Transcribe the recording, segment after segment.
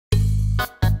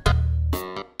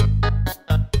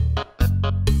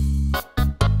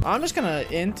I'm just gonna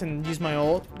int and use my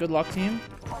ult. Good luck, team.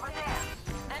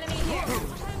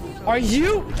 Are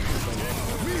you?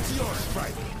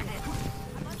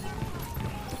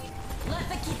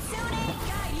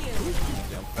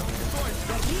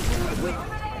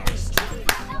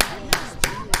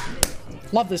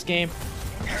 Love this game.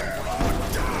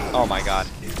 Oh my god.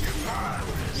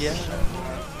 Yeah.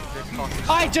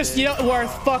 I just, you know,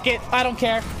 worth. Fuck it. I don't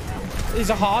care. He's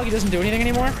a hog. He doesn't do anything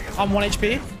anymore. I'm 1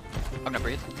 HP. I'm gonna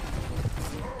breathe.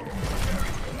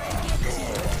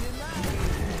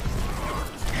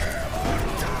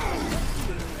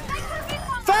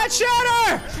 Fat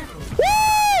shatter!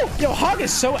 Woo! Yo, hog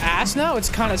is so ass now. It's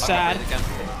kind of sad.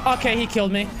 Okay, he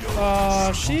killed me.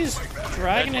 She's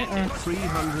dragging it.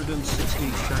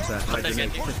 360 shatter. I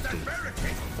donate 50.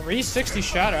 360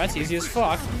 shatter. That's easy as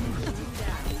fuck.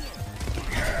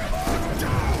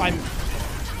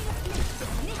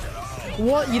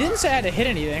 Well, you didn't say I had to hit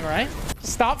anything, right?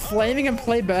 Stop flaming and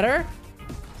play better.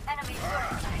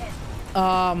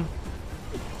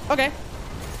 Okay.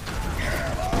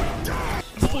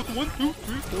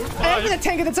 I'm gonna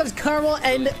tank it that subs Caramel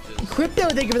and Crypto.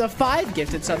 Thank you for the 5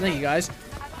 gifted sub. Thank you guys.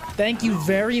 Thank you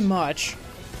very much.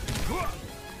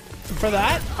 For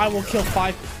that, I will kill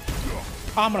 5.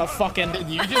 I'm gonna fucking.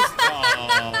 You just.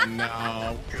 Oh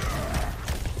no.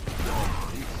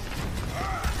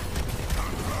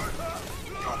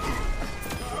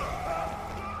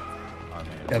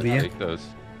 W. Take those.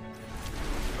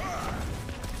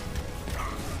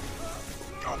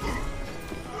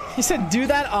 He said, "Do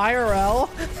that IRL."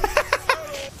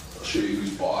 I'll show you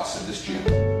who's boss in this gym.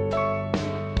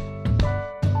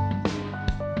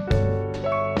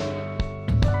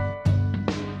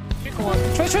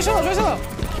 Try solo.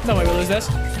 No way we lose this.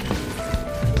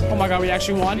 Oh my god, we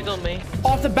actually won.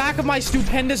 Off the back of my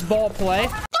stupendous ball play.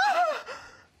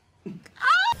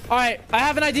 All right, I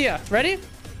have an idea. Ready?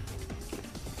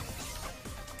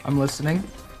 I'm listening.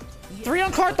 3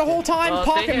 on cart the whole time.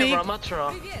 Pocket me.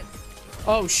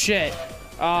 Oh shit.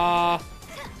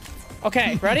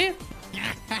 Okay, ready?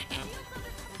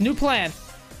 New plan.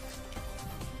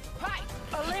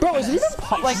 Bro, is it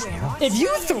even like if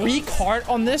you 3 cart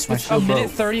on this with a minute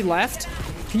 30 left,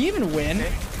 can you even win?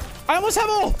 I almost have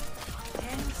ult.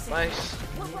 Nice.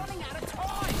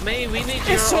 May we need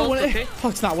your It's so ult, okay? Oh,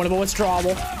 it's not winnable. It's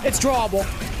drawable. It's drawable.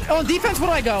 On defense, what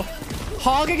do I go?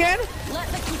 Hog again?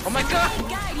 Oh my god.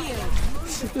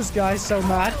 This guy's so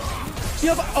mad. You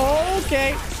have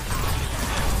okay.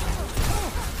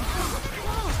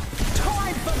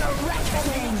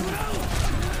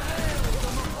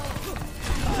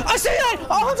 I see that!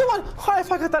 101! Oh,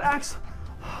 if I got that axe.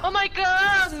 Oh my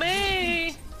god,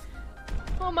 me!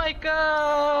 Oh my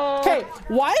god! Okay,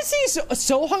 why is he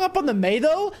so hung up on the Mei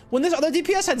though? When this other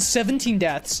DPS had 17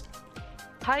 deaths.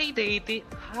 Hi, daddy.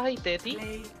 Hi,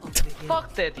 daddy.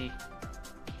 Fuck, daddy.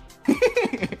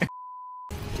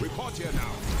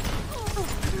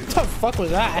 What the fuck was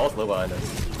that?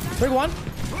 Big one.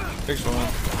 Big one.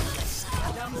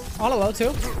 On a low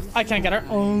too. I can't get her.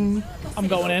 I'm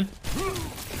going in.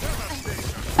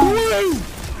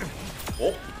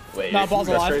 Oh, wait. No, ball's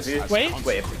alive. Crazy. Wait.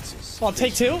 I'll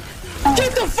take 2.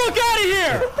 Get the fuck out of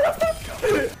here!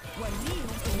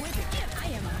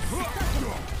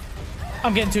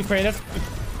 I'm getting too creative.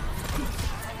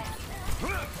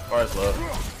 Farah's low.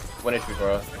 1 HP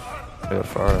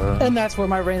Farah. And that's where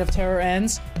my reign of terror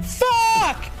ends.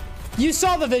 Fuck! You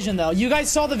saw the vision though. You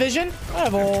guys saw the vision? I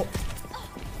have ult.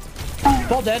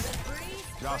 Ball dead.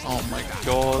 Oh my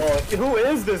god. Oh, who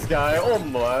is this guy? Oh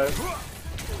my.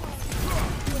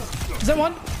 Is that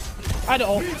one? I had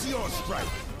ult.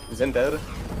 He's in dead.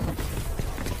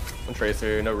 One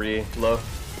tracer, no re, low.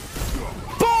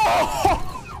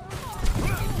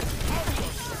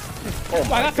 Oh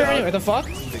my I got fair anyway. The fuck?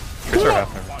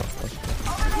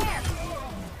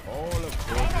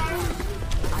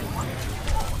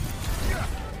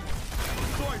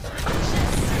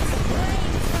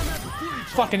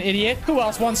 Fucking idiot. Who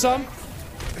else wants some?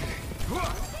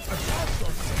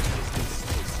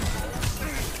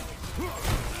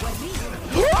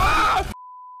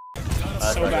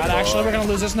 So bad, actually. We're gonna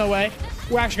lose this. No way.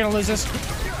 We're actually gonna lose this.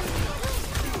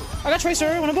 I got Tracer.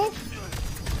 Winnable.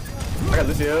 I got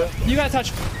Lucio. You gotta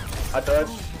touch. I touch.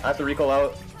 I have to recall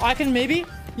out. I can maybe.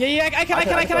 Yeah, I can.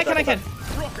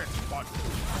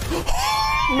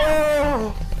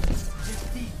 No!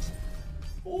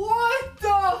 What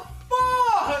the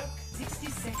fuck? 60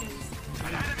 seconds.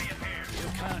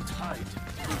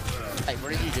 Hey,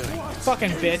 what are you doing?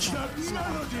 Fucking bitch.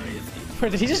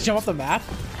 Wait, did he just jump off the map?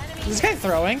 Is this guy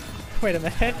throwing? Wait a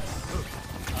minute.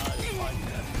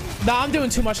 Nah, I'm doing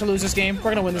too much to lose this game.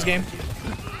 We're gonna win this game.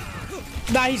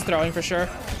 Nah, he's throwing for sure.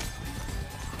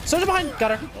 Soldier behind.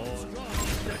 Got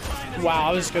her.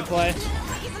 Wow, this is a good play. Is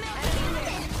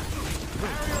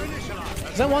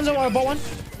that one? Is that ball one?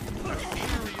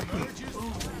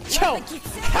 Yo,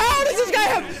 how does this guy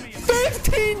have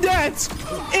 15 deaths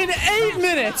in 8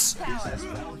 minutes?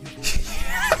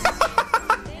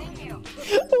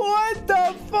 What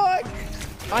the fuck?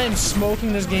 I am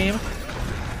smoking this game.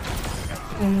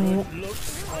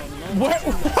 What?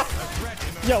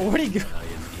 Yo, where'd he go?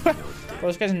 Bro,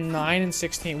 this guy's 9 and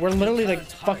 16. We're literally like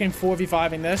fucking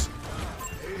 4v5ing this.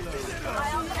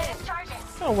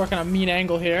 I'm working a mean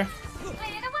angle here.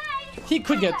 He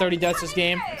could get 30 deaths this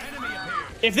game.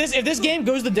 If this game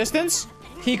goes the distance,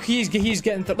 he's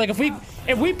getting like if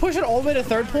we push it all the way to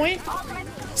third point.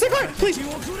 Stay quiet, please.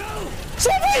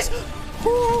 Stay please.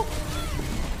 Oh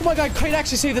my god, Kite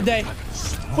actually saved the day.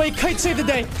 Wait, Kite saved the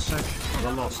day.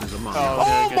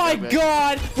 Oh my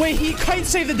god. Wait, Kite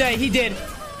saved the day. He did.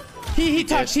 He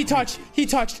touched.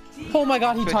 Oh my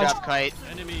god, he touched. Good job, Kite.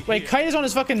 Wait, Kite is on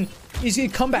his fucking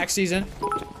comeback season.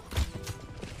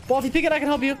 Well, if you pick it, I can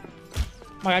help you.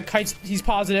 My god, Kite's he's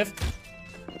positive.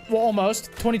 Well,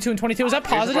 almost 22 and 22. Is that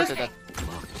positive?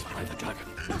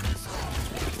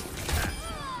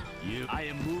 I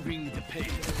am moving the pace.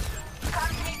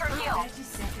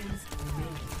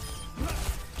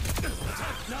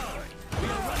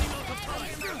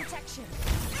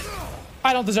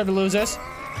 I don't deserve to lose this.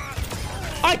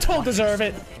 I don't deserve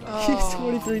it. He's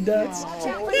 23 deaths.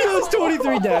 He has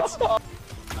 23 deaths.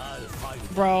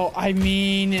 Bro, I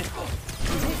mean...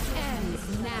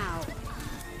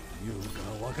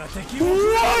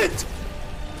 What?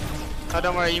 Oh,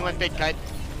 don't worry, you went big, Kite.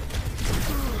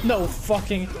 No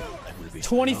fucking...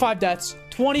 25 deaths.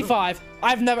 25.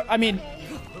 I've never... I mean...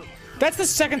 That's the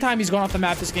second time he's gone off the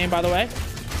map this game, by the way.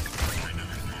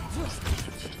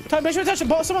 Make sure to touch the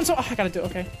ball. Someone... I gotta do it.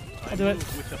 Okay. I'll do it.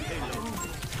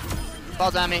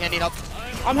 Ball's on me. I need help.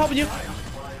 I'm helping you.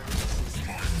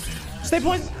 Stay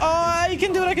point. You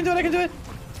can do it. I can do it. I can do it.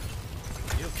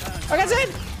 I got Zen.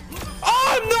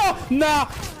 Oh, no. Nah.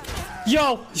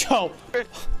 Yo.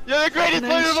 You're the greatest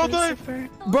player of all time.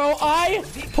 Bro, I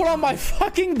put on my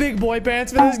fucking big boy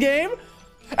pants for this game.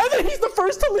 And then he's the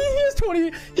first to leave. He has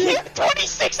 20. He has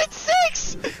 26 and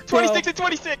 6. 26 and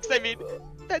 26. I mean,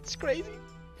 that's crazy.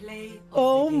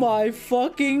 Oh my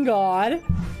fucking god.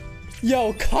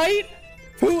 Yo, Kite?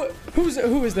 Who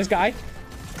is this guy?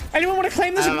 Anyone want to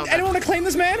claim this? Anyone want to claim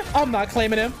this man? I'm not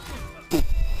claiming him.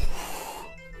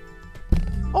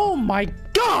 Oh my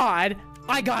god.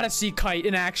 I gotta see Kite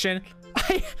in action.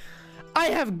 I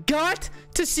have got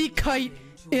to see Kite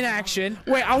in action.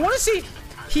 Wait, I want to see.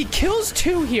 He kills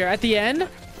 2 here at the end,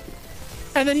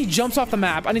 and then he jumps off the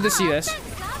map. I need to see this.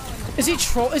 Is he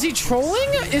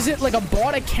trolling? Is it like a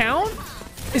bot account?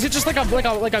 Is it just like a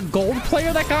gold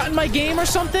player that got in my game or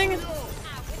something?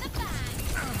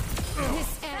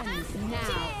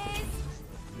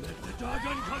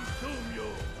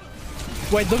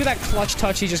 Wait, look at that clutch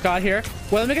touch he just got here.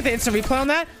 Well, let me get the instant replay on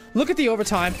that. Look at the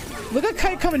overtime. Look at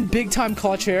Kite coming big time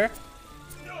clutch here.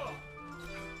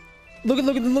 Look at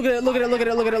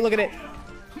it.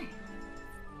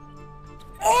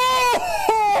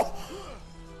 Oh!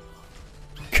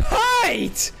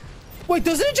 Kite! Wait,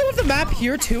 doesn't it jump off the map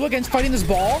here too against fighting this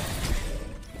ball?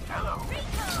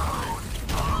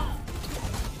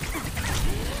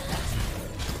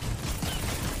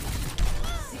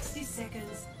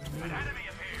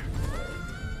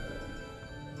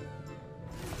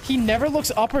 He never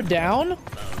looks up or down?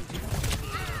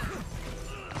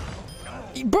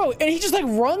 Bro, and he just like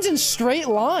runs in straight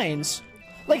lines.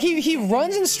 Like he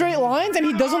runs in straight lines and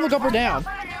he doesn't look up or down.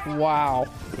 Wow.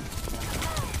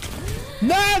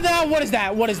 No, what is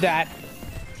that? What is that?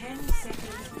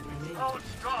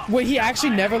 Wait, he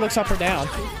actually never looks up or down.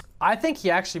 I think he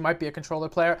actually might be a controller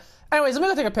player. Anyways, let me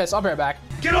go take a piss. I'll be right back.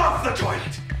 Get off the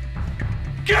toilet!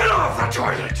 Get off the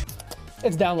toilet!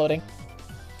 It's downloading.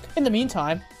 In the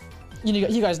meantime,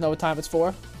 you guys know what time it's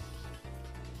for.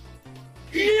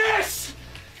 Yes!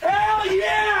 Hell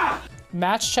yeah!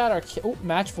 Match chat or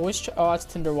match voice chat? Oh, that's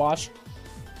Tinder Watch.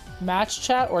 Match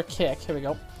chat or kick? Here we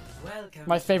go.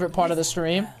 My favorite part of the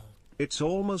stream. It's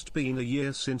almost been a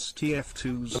year since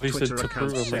TF2's Twitter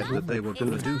account said that they were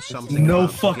gonna do something. No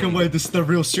fucking way, this is the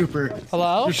real super.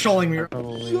 Hello? You're showing me.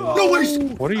 No way!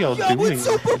 What are y'all doing?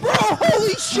 Super, bro!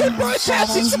 Holy shit, bro! It's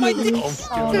passing to my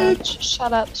dick!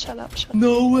 Shut up.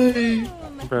 No way!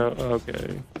 Bro,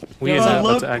 okay. We are not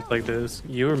allowed to act like this.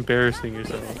 You're embarrassing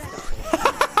yourself.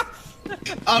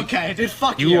 Okay, dude,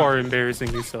 fuck you. You are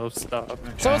embarrassing yourself. Stop.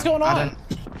 So what's going on?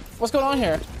 What's going on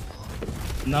here?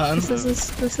 None. This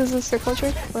is a circle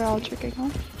trick. We're all tricking, huh?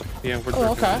 Yeah, we're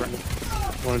okay.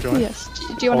 Want to join? Yes.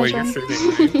 Do you want to join? You're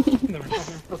streaming,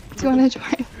 right? Do you want to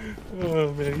join?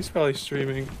 Oh man, he's probably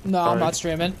streaming. No, I'm not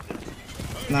streaming.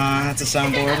 Nah, that's a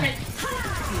soundboard.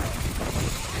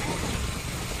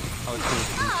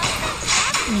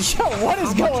 Yo, what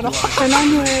is going on? Turn on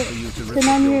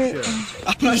your.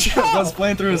 I'm not sure if that's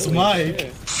playing through his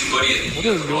mic. What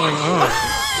is going on?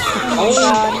 Oh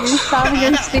god, you sound like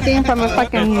you're speaking from a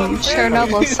fucking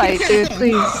Chernobyl site, dude,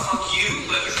 please.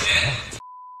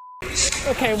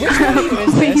 Okay, which one of you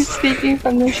is Please this? speaking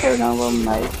from the Chernobyl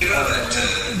mic.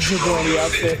 Jaboni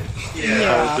outfit.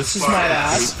 Yeah, This is smart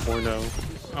ass. porno.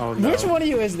 Oh no. Which one of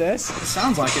you is this? It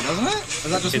sounds like it, doesn't it? Or is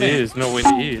that just It me? is. No, it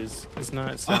is. It's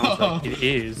not. It sounds like it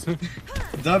is.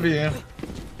 W.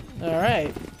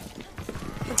 Alright.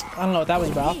 I don't know what that was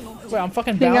about. Wait, I'm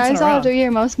fucking You bouncing guys all around. do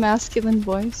your most masculine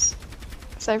voice.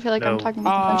 Because I feel like I'm No. talking with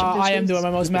a bunch of bitches. I am doing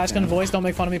my most masculine voice. Don't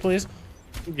make fun of me, please.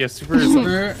 Yeah, super is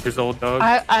like his old dog.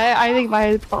 I think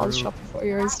my balls dropped before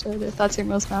yours did, if that's your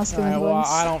most masculine Alright, well,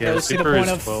 voice. I don't Yeah, really see the super point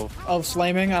is of 12.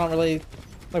 flaming. I don't really...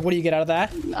 Like, what do you get out of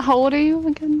that? How old are you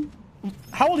again?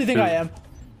 How old do you think I am?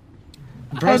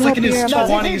 Bro's I'd like in hope his you're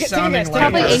about- 20s sounding like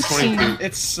Probably this. 18.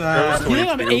 It's, You think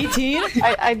I'm 18?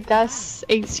 I guess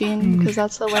 18, because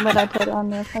that's the limit I put on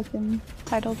the fucking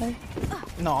title there.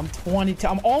 No, I'm 22.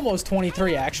 I'm almost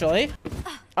 23, actually.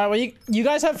 Alright, well, you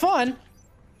guys have fun.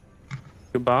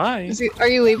 Goodbye. Are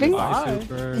you leaving?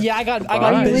 Yeah, I got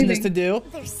Bye. business to do.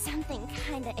 There's something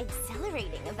kinda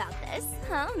exhilarating about this,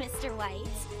 huh, Mr. White?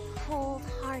 Cold,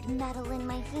 hard metal in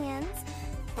my hands.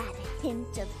 That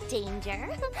hint of danger.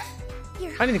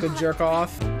 You're I need to go jerk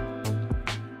off.